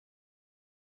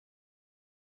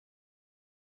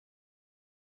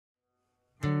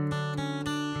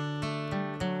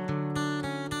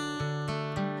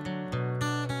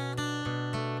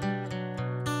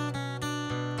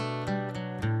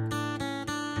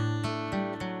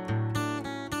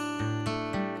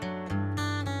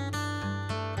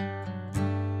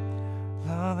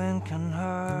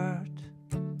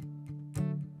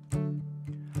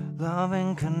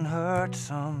Loving can hurt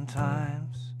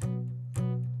sometimes,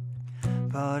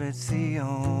 but it's the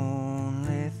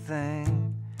only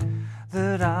thing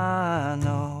that I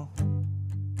know.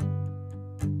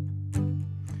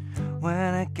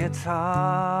 When it gets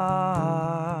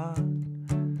hard,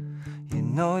 you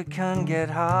know it can get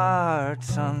hard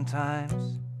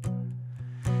sometimes.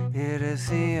 It is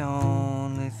the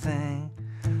only thing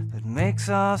that makes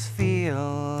us feel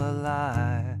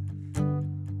alive.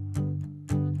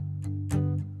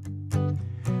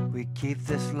 We keep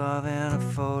this love in a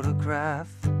photograph.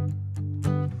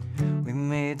 We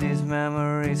made these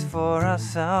memories for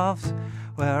ourselves,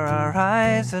 where our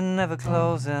eyes are never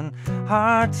closing,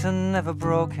 hearts are never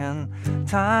broken,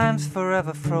 time's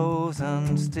forever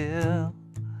frozen still.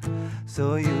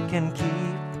 So you can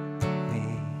keep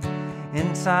me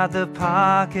inside the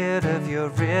pocket of your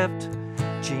ripped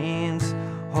jeans,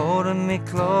 holding me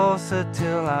closer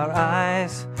till our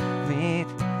eyes meet.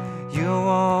 You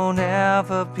won't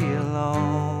ever be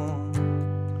alone.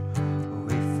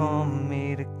 Wait for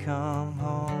me to come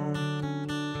home.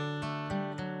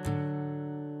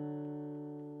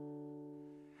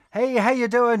 Hey, how you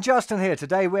doing? Justin here.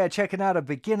 Today we're checking out a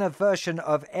beginner version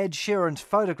of Ed Sheeran's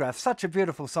Photograph. Such a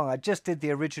beautiful song. I just did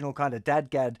the original kind of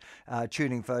dadgad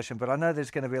tuning version, but I know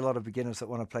there's going to be a lot of beginners that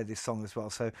want to play this song as well,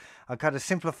 so I kind of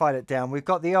simplified it down. We've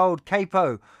got the old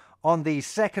capo on the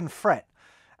 2nd fret,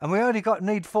 and we only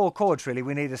need 4 chords really.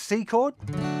 We need a C chord,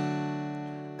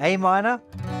 A minor,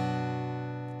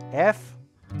 F,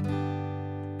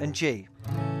 and G.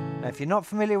 Now, if you're not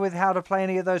familiar with how to play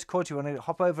any of those chords, you want to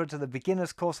hop over to the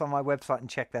beginner's course on my website and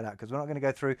check that out, because we're not going to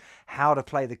go through how to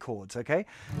play the chords, okay?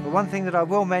 But one thing that I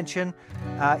will mention,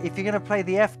 if you're going to play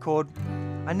the F chord,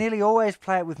 I nearly always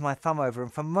play it with my thumb over,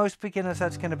 and for most beginners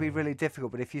that's going to be really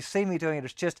difficult, but if you see me doing it,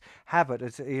 it's just habit.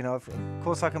 It's, you know, of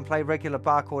course I can play regular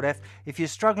bar chord F. If you're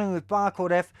struggling with bar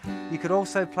chord F, you could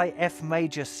also play F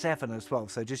major 7 as well,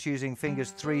 so just using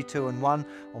fingers 3, 2 and 1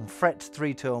 on frets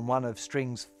 3, 2 and 1 of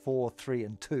strings 4, 3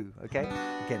 and 2, okay?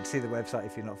 Again, see the website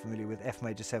if you're not familiar with F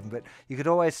major 7, but you could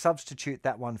always substitute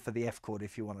that one for the F chord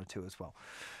if you wanted to as well.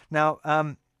 Now,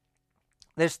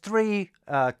 there's 3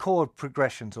 chord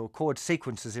progressions or chord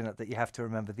sequences in it that you have to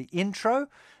remember. The intro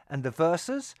and the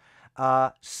verses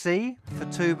are C for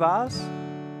 2 bars,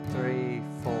 3,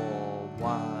 4,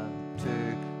 1,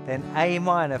 2, then A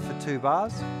minor for 2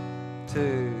 bars,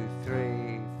 2,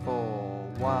 3, 4,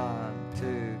 1,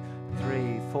 2,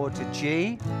 3, 4 to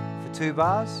G for 2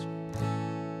 bars,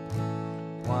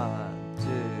 1, 2,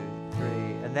 3,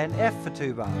 and then F for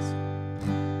 2 bars.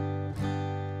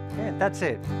 Okay, that's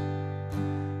it.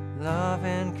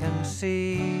 Loving can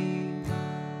see,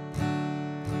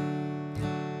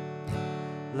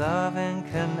 loving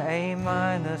can A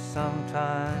minor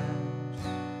sometimes,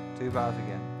 2 bars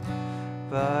again,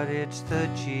 but it's the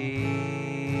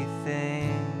G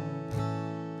thing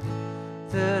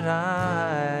that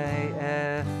I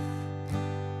F.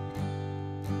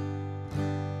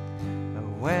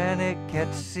 When it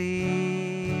gets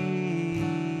C,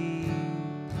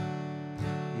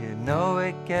 know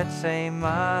it gets A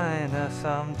minor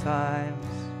sometimes.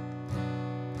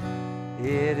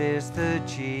 It is the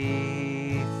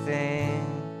G thing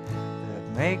that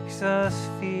makes us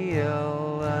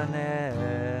feel an F.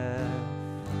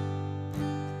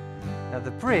 Now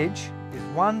the bridge is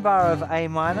 1 bar of A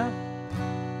minor,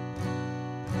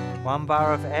 1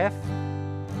 bar of F,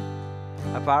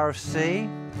 a bar of C,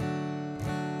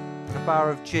 and a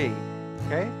bar of G.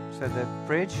 Okay, so the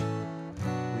bridge.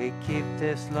 We keep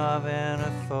this love in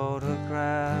a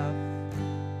photograph.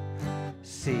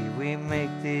 C, we make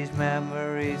these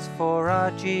memories for our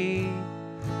G,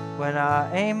 when our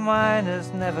A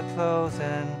minor's never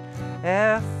closing,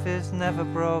 F is never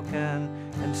broken,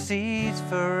 and C's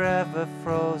forever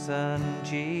frozen.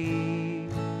 G,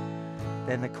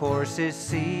 then the chorus is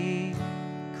C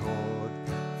chord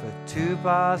for 2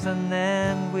 bars, and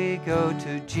then we go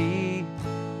to G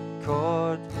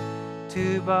chord,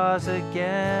 2 bars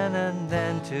again, and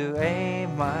then to A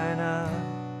minor.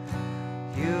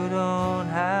 You don't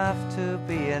have to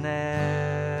be an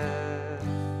F,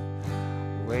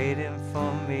 waiting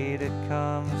for me to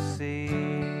come see.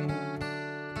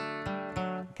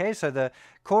 Okay, so the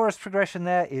chorus progression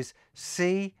there is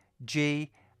C,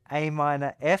 G, A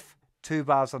minor, F, 2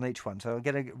 bars on each one. So I'm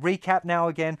going to recap now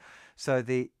again. So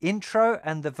the intro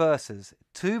and the verses,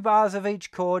 2 bars of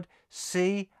each chord,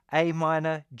 C, A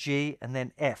minor, G, and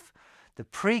then F. The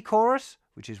pre-chorus,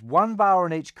 which is 1 bar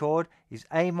on each chord, is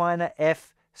A minor,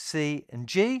 F, C, and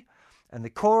G. And the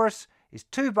chorus is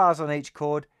 2 bars on each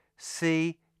chord,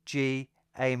 C, G,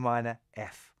 A minor,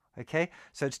 F. Okay,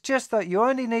 so it's just that you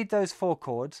only need those 4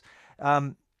 chords.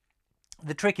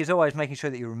 The trick is always making sure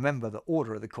that you remember the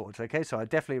order of the chords, okay? So I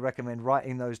definitely recommend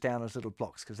writing those down as little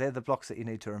blocks, because they're the blocks that you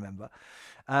need to remember.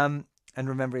 And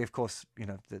remembering, of course, you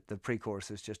know, the pre-chorus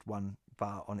is just one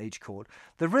bar on each chord.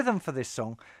 The rhythm for this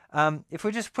song, if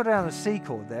we just put down a C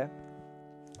chord there,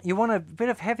 you want a bit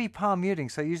of heavy palm muting,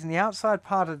 so using the outside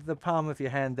part of the palm of your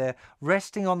hand there,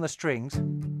 resting on the strings,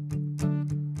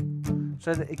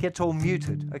 so that it gets all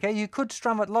muted, okay? You could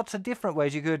strum it lots of different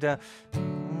ways. You could...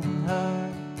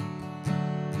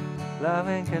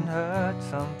 loving can hurt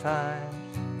sometimes,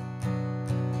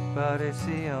 but it's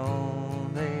the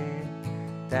only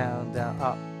down, down,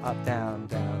 up, down,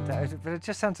 down, down. But it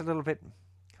just sounds a little bit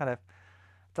kind of,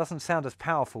 doesn't sound as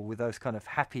powerful with those kind of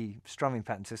happy strumming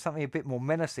patterns. There's something a bit more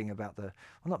menacing about the, well,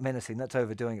 not menacing, that's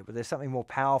overdoing it, but there's something more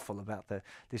powerful about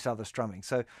this other strumming.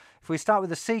 So if we start with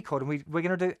the C chord, and we're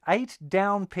going to do 8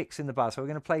 down picks in the bar. So we're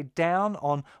going to play down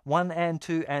on 1 and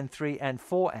 2 and 3 and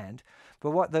 4 and.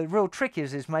 But what the real trick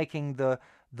is making the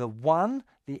 1,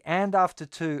 the and after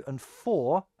 2 and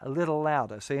 4 a little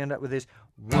louder. So you end up with this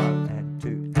 1 and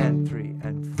 2 and 3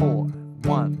 and 4,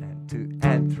 1 and 2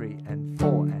 and 3 and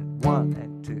 4 and 1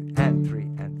 and 2 and 3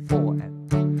 and 4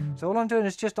 and. So all I'm doing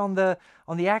is just on the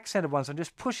accented ones, I'm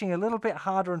just pushing a little bit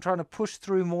harder and trying to push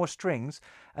through more strings.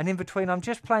 And in between, I'm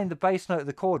just playing the bass note of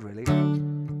the chord, really.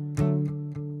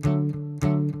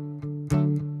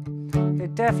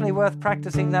 It's definitely worth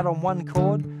practicing that on one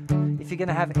chord. If you're going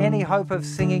to have any hope of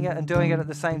singing it and doing it at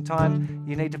the same time,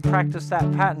 you need to practice that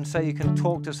pattern so you can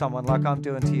talk to someone like I'm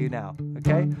doing to you now,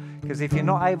 okay? Because if you're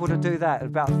not able to do that,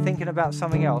 about thinking about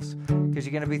something else, because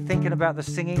you're going to be thinking about the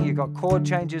singing, you've got chord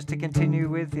changes to continue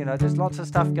with, you know, there's lots of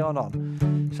stuff going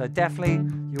on. So definitely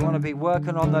you want to be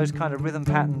working on those kind of rhythm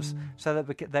patterns so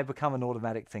that they become an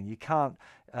automatic thing. You can't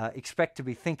expect to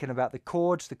be thinking about the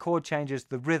chords, the chord changes,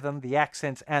 the rhythm, the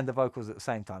accents, and the vocals at the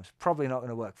same time. It's probably not going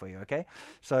to work for you, okay?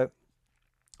 So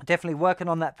definitely working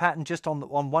on that pattern just on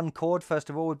one chord, first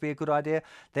of all, would be a good idea.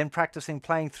 Then practicing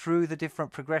playing through the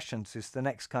different progressions is the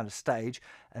next kind of stage.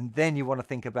 And then you want to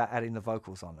think about adding the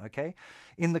vocals on, okay?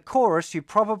 In the chorus, you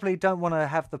probably don't want to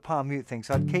have the palm mute thing.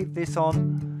 So I'd keep this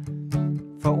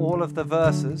on for all of the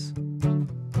verses.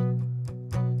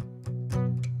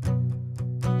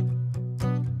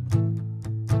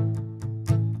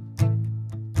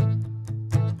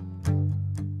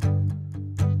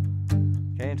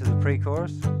 Okay, into the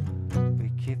pre-chorus. We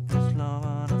keep this love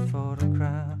on a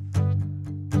photograph.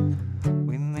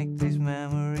 We make these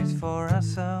memories for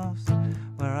ourselves,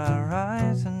 where our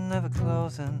eyes are never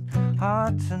closing,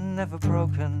 hearts are never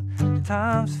broken,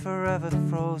 time's forever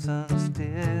frozen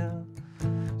still.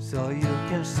 So you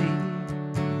can see me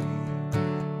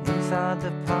inside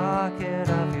the pocket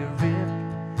of your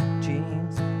ripped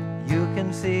jeans. You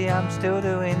can see I'm still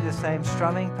doing the same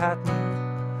strumming pattern,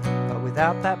 but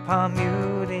without that palm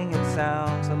muting it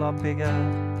sounds a lot bigger.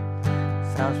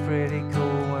 Sounds pretty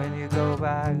cool when you go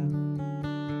back.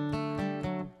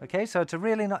 Okay, so it's a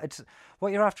really not, it's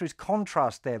what you're after is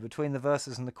contrast there between the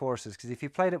verses and the choruses, because if you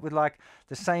played it with like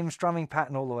the same strumming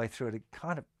pattern all the way through it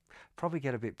kind of probably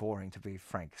get a bit boring, to be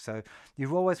frank. So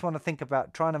you always want to think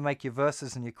about trying to make your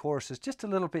verses and your choruses just a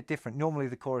little bit different. Normally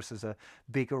the choruses are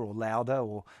bigger or louder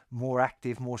or more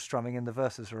active, more strumming, and the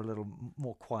verses are a little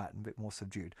more quiet and a bit more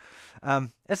subdued.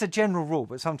 As a general rule,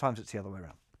 but sometimes it's the other way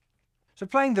around. So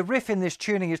playing the riff in this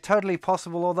tuning is totally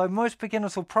possible, although most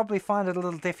beginners will probably find it a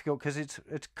little difficult because it's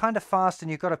kind of fast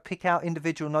and you've got to pick out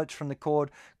individual notes from the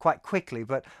chord quite quickly.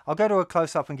 But I'll go to a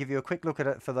close-up and give you a quick look at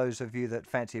it for those of you that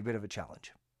fancy a bit of a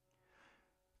challenge.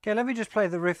 Okay, let me just play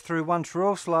the riff through once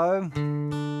real slow.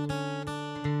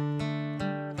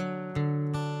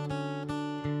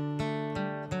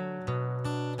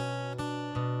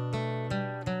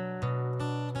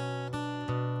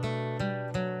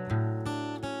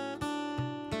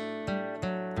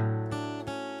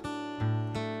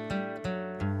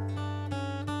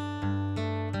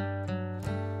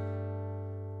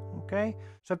 Okay,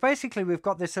 so basically we've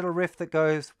got this little riff that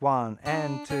goes 1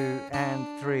 and 2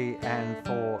 and 3 and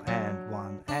 4 and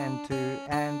 1 and 2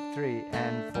 and 3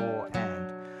 and 4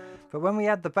 and. But when we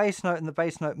add the bass note and the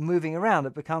bass note moving around,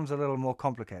 it becomes a little more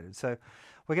complicated. So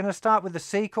we're going to start with the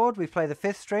C chord. We play the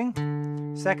 5th string,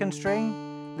 2nd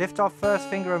string, lift off 1st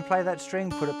finger and play that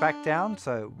string, put it back down.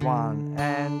 So 1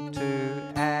 and 2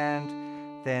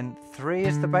 and then 3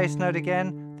 is the bass note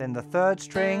again, then the 3rd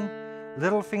string.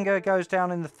 Little finger goes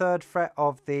down in the 3rd fret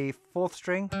of the 4th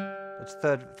string. That's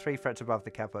 3 frets above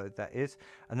the capo, that is.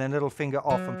 And then little finger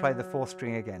off and play the 4th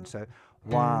string again. So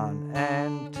 1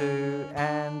 and 2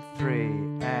 and 3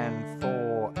 and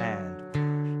 4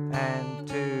 and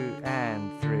 2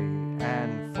 and 3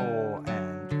 and 4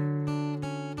 and.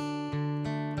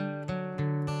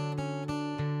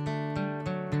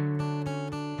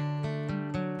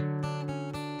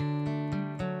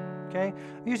 Okay,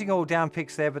 I'm using all down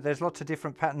picks there, but there's lots of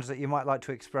different patterns that you might like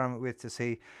to experiment with to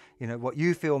see, you know, what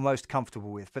you feel most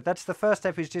comfortable with. But that's the first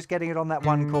step, is just getting it on that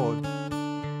one chord.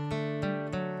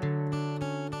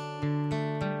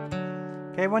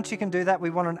 Okay, once you can do that, we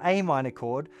want an A minor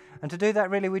chord, and to do that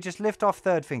really we just lift off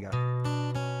third finger.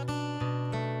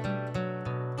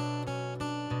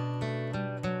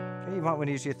 Okay, you might want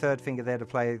to use your third finger there to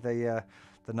play the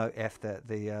note F,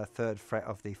 the third fret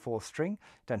of the fourth string.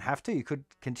 Don't have to, you could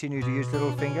continue to use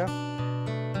little finger.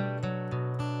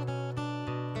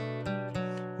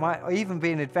 Might even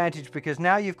be an advantage, because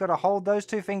now you've got to hold those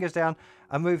two fingers down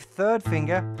and move third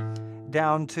finger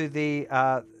down to the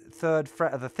third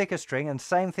fret of the thicker string, and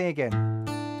same thing again.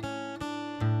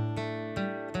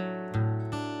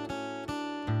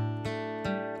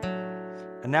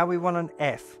 And now we want an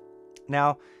F.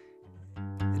 Now,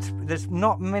 there's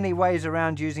not many ways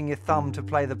around using your thumb to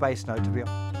play the bass note, to be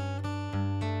honest.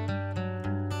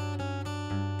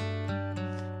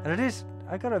 And it is,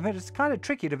 I gotta admit, it's kind of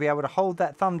tricky to be able to hold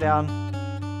that thumb down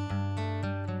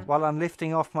while I'm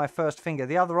lifting off my first finger.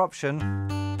 The other option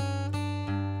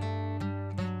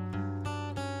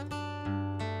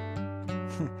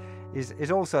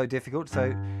is also difficult.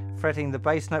 So fretting the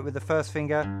bass note with the first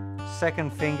finger,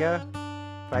 second finger,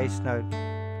 bass note,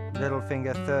 little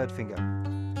finger, third finger.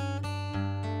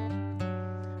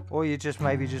 Or you just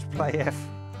maybe just play F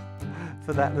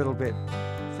for that little bit.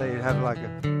 So you have like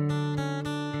a...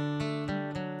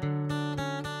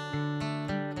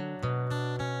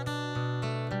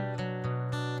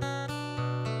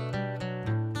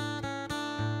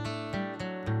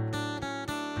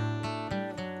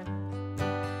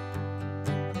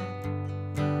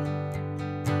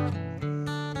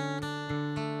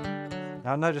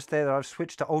 Now notice there that I've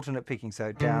switched to alternate picking,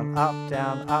 so down, up,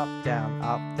 down, up, down,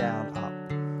 up, down, up.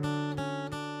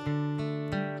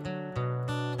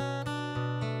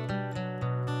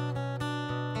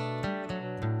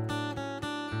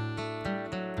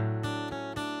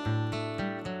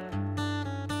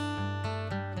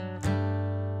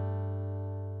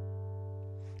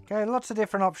 Okay, lots of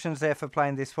different options there for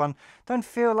playing this one. Don't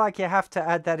feel like you have to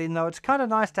add that in though. It's kind of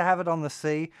nice to have it on the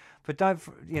C, but don't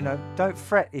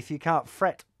fret if you can't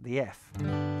fret the F.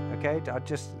 Okay, I'll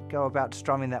just go about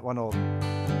strumming that one off.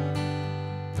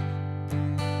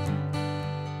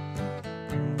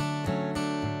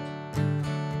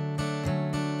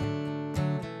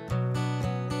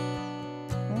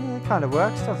 It kind of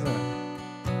works, doesn't it?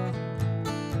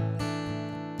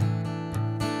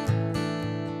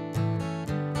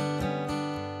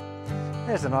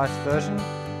 There's a nice version.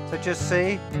 So just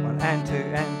C, 1 and 2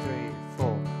 and 3,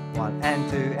 4, 1 and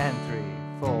 2 and 3,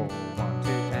 4, 1, 2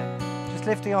 and... Just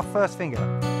lifting off first finger.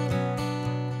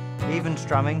 Even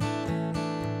strumming.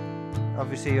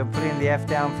 Obviously I'm putting the F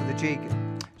down for the G,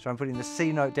 so I'm putting the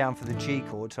C note down for the G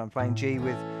chord, so I'm playing G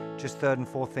with just third and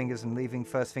fourth fingers and leaving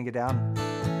first finger down.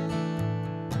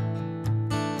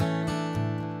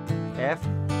 F.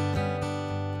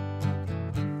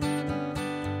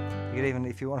 You could even,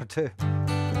 if you wanted to.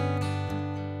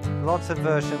 Lots of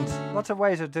versions, lots of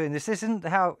ways of doing this. This isn't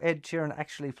how Ed Sheeran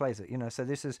actually plays it, you know, so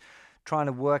this is trying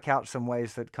to work out some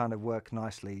ways that kind of work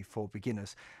nicely for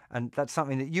beginners. And that's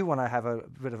something that you want to have a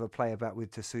bit of a play about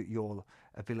with to suit your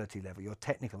ability level, your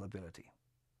technical ability.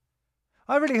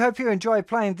 I really hope you enjoy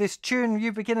playing this tune.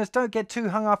 You beginners, don't get too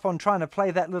hung up on trying to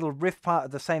play that little riff part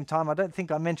at the same time. I don't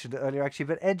think I mentioned it earlier actually,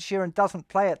 but Ed Sheeran doesn't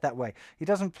play it that way. He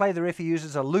doesn't play the riff, he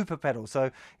uses a looper pedal.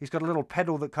 So he's got a little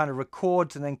pedal that kind of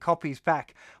records and then copies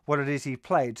back what it is he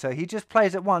played. So he just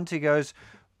plays it once, he goes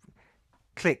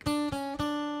click,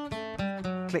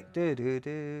 click, do do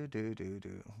do do do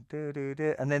do do do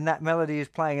do, and then that melody is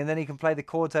playing, and then he can play the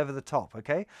chords over the top.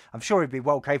 Okay, I'm sure he'd be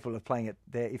well capable of playing it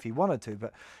there if he wanted to,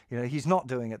 but you know he's not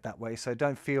doing it that way. So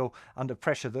don't feel under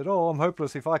pressure that, oh, I'm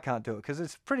hopeless if I can't do it, because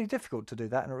it's pretty difficult to do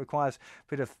that, and it requires a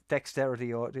bit of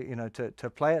dexterity, or you know, to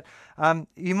play it.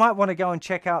 You might want to go and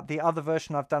check out the other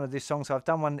version I've done of this song. So I've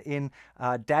done one in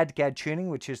dadgad tuning,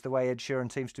 which is the way Ed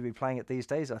Sheeran seems to be playing it these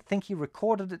days. I think he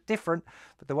recorded it different,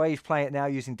 but the way he's playing it now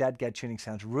using dadgad tuning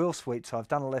sounds real sweet. So I've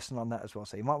done a lesson on that as well,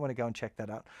 so you might want to go and check that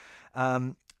out.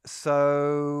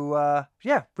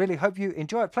 Yeah, really hope you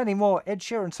enjoy it. Plenty more Ed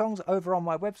Sheeran songs over on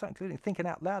my website, including Thinking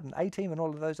Out Loud and A-Team and all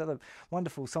of those other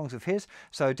wonderful songs of his.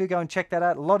 So do go and check that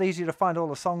out. A lot easier to find all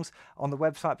the songs on the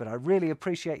website, but I really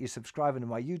appreciate you subscribing to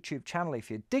my YouTube channel. If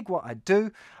you dig what I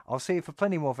do, I'll see you for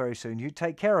plenty more very soon. You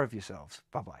take care of yourselves.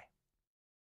 Bye-bye.